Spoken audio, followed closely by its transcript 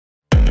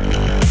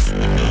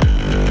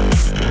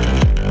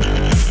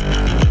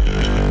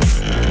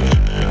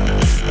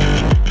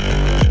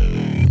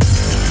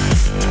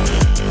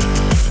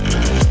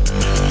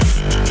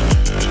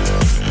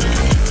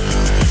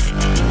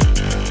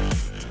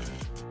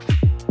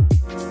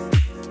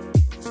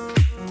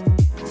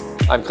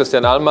I'm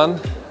Christian Ahlmann,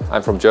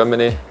 I'm from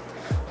Germany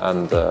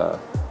and a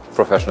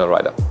professional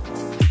rider.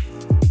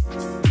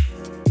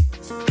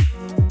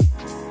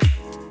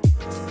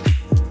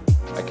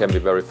 I can be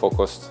very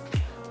focused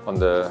on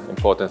the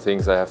important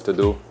things I have to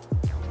do.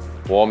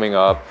 Warming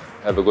up,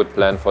 have a good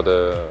plan for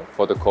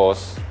the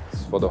course,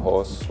 for the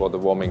horse, for the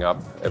warming up,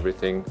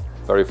 everything.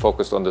 Very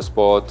focused on the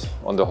sport,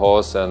 on the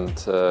horse, and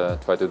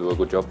try to do a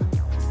good job.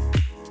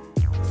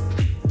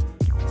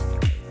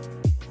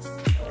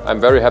 I'm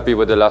very happy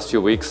with the last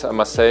few weeks, I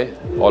must say.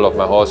 All of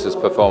my horses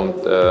performed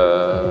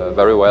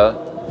very well.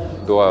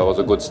 Doha was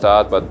a good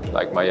start, but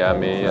like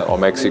Miami or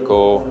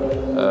Mexico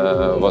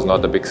was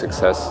not a big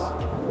success.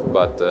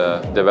 But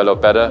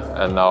developed better,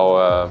 and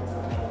now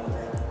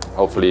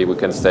hopefully we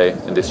can stay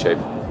in this shape.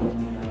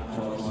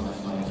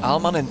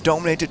 Ahlmann and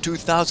Dominator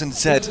 2000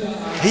 said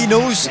he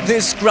knows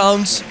this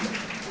ground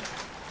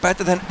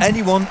better than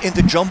anyone in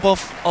the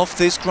jump-off of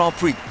this Grand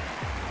Prix.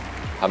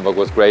 Hamburg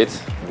was great.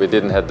 We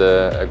didn't have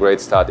a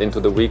great start into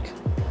the week,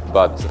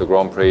 but the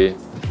Grand Prix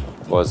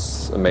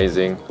was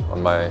amazing.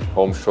 On my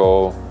home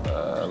show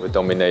with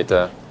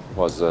Dominator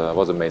was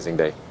an amazing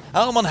day.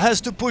 Ahlmann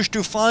has to push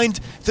to find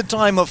the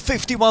time of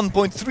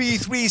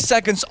 51.33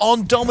 seconds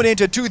on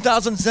Dominator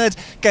 2000Z.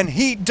 Can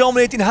he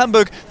dominate in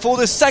Hamburg for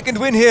the second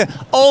win here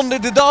on the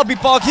Derby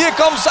Park? Here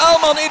comes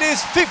Ahlmann. It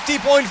is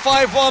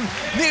 50.51,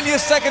 nearly a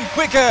second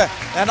quicker.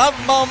 And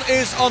Ahlmann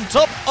is on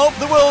top of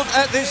the world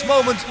at this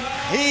moment.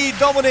 He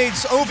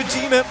dominates over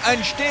Thieme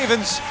and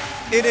Stevens.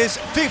 It is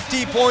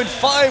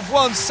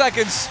 50.51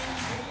 seconds.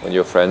 When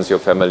your friends, your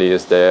family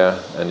is there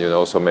and you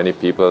know so many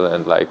people,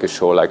 and like a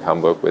show like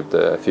Hamburg with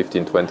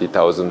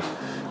 15-20,000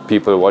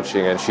 people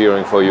watching and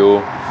cheering for you,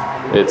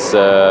 it's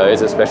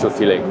a special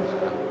feeling.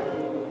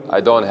 I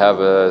don't have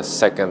a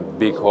second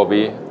big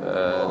hobby.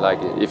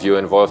 Like if you're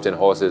involved in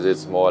horses,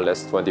 it's more or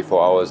less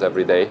 24 hours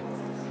every day.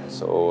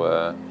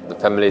 So the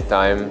family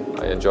time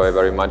I enjoy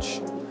very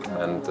much,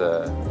 and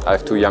I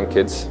have two young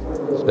kids.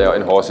 They are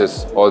in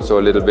horses also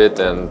a little bit,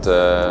 and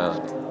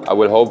I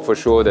will hope for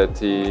sure that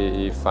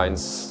he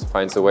finds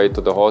a way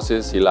to the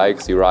horses. He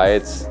likes, he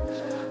rides,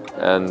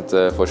 and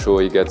for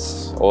sure he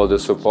gets all the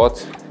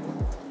support.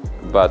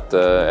 But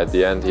at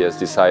the end he has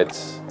decided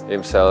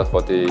himself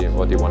what he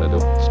want to do.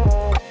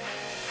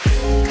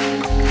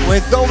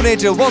 With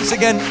Dominator once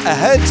again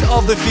ahead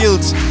of the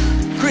field,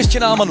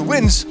 Christian Ahlmann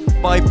wins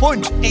by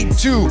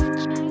 0.82.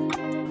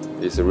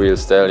 He's a real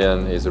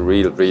stallion, he's a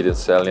real breeding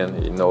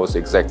stallion. He knows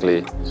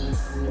exactly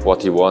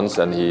what he wants,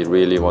 and he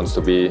really wants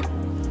to be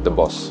the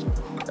boss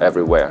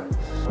everywhere.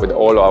 With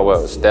all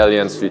our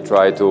stallions, we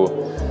try to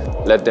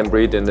let them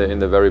breed in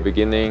the very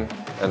beginning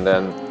and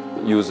then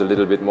use a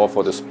little bit more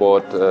for the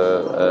sport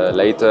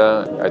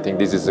later. I think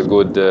this is a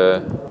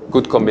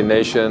good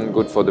combination,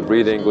 good for the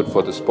breeding, good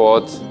for the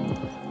sport,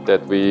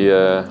 that we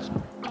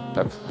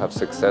have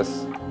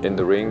success in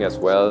the ring as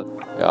well.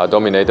 Yeah,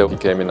 Dominator, he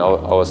came in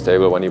our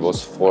stable when he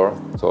was 4,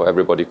 so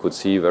everybody could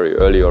see very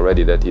early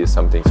already that he is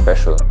something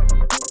special.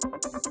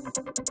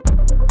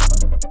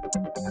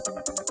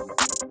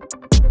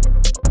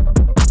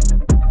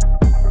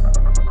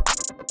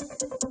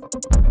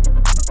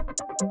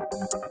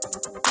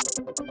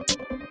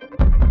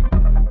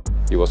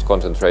 He was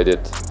concentrated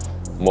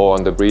more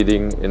on the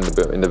breeding in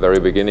the very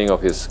beginning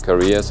of his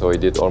career, so he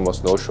did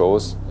almost no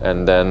shows.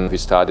 And then we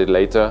started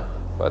later,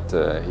 but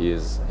he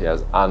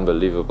has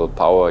unbelievable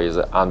power, he has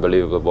an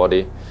unbelievable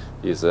body,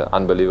 he's an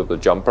unbelievable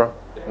jumper.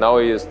 Now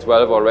he is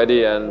 12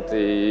 already, and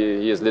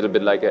he is a little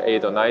bit like an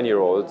 8 or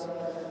 9-year-old.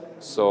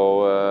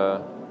 So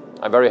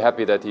I'm very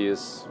happy that he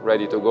is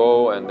ready to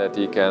go and that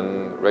he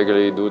can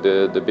regularly do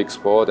the big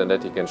sport and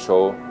that he can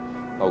show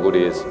how good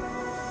he is.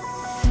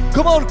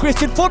 Come on,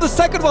 Christian, for the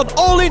second one,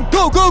 all in,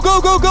 go, go, go,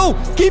 go, go!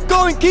 Keep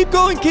going, keep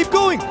going, keep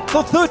going!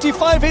 For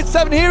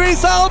 35.87, here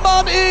is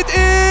Ahlmann, it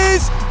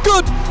is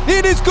good!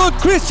 It is good,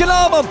 Christian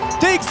Ahlmann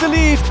takes the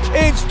lead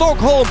in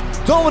Stockholm.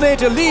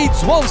 Dominator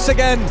leads once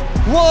again.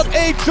 What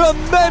a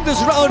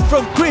tremendous round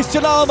from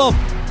Christian Ahlmann!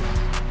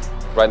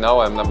 Right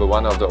now I'm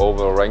 #1 of the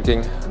overall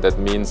ranking. That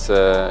means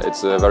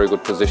it's a very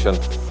good position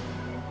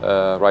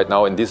right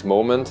now in this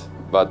moment,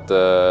 but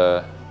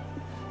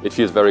it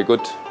feels very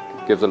good.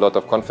 Gives a lot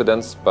of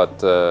confidence,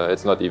 but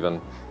it's not even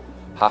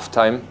half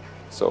time.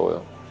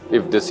 So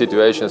if the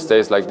situation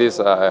stays like this,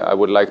 I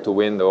would like to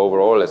win the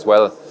overall as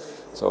well.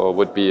 So it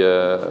would be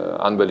an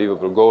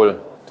unbelievable goal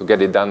to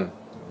get it done.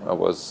 I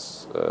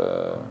was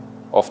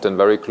often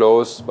very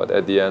close, but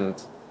at the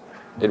end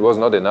it was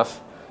not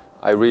enough.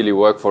 I really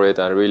work for it,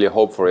 and I really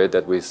hope for it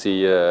that we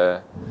see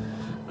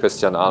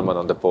Christian Ahlmann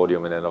on the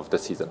podium at the end of the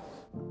season.